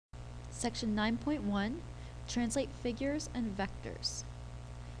Section 9.1, translate figures and vectors.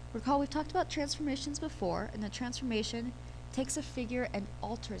 Recall we've talked about transformations before, and the transformation takes a figure and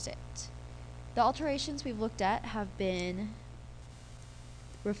alters it. The alterations we've looked at have been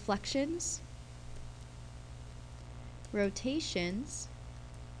reflections, rotations,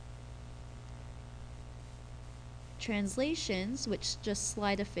 translations, which just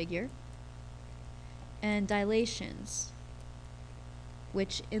slide a figure, and dilations,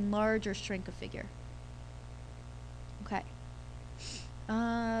 which enlarge or shrink a figure. Okay.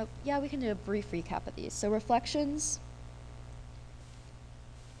 Yeah, we can do a brief recap of these. So reflections,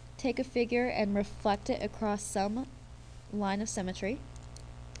 take a figure and reflect it across some line of symmetry.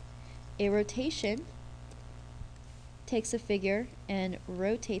 A rotation takes a figure and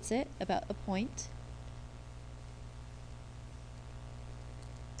rotates it about a point.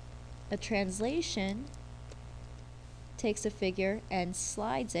 A translation takes a figure and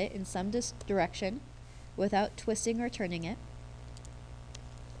slides it in some direction without twisting or turning it.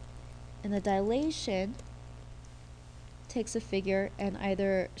 And the dilation takes a figure and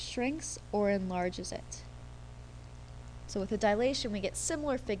either shrinks or enlarges it. So with a dilation, we get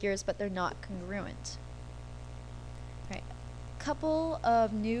similar figures, but they're not congruent. Right. A couple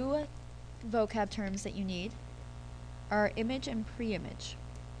of new vocab terms that you need are image and preimage.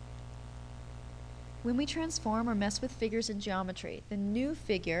 When we transform or mess with figures in geometry, the new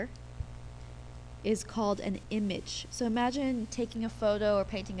figure is called an image. So imagine taking a photo or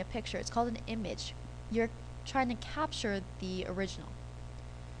painting a picture. It's called an image. You're trying to capture the original.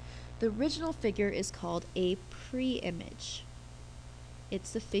 The original figure is called a preimage. It's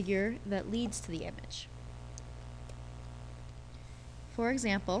the figure that leads to the image. For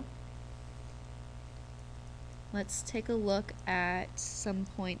example, let's take a look at some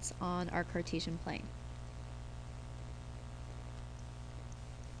points on our Cartesian plane.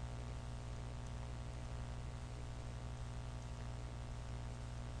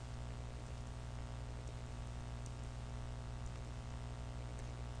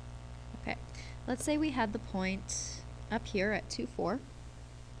 Okay, let's say we had the point up here at 2, 4,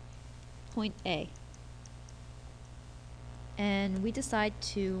 point A. And we decide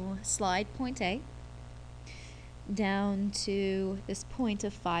to slide point A down to this point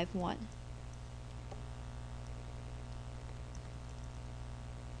of 5, 1.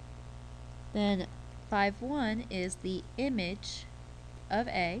 Then 5, 1 is the image of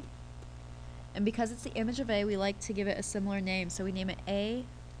A, and because it's the image of A, we like to give it a similar name, so we name it A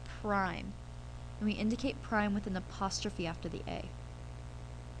prime, and we indicate prime with an apostrophe after the A.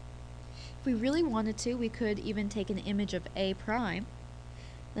 If we really wanted to, we could even take an image of A prime.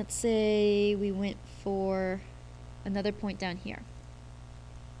 Let's say we went for another point down here.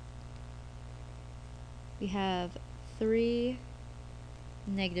 We have 3,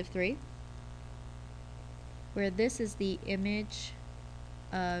 -3, where this is the image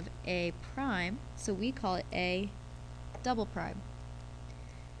of A prime, so we call it A double prime.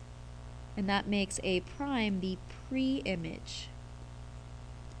 And that makes A prime the pre-image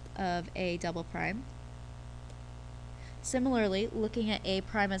of A double prime. Similarly, looking at A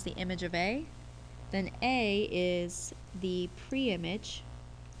prime as the image of A, then A is the preimage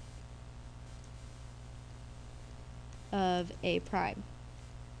of A prime.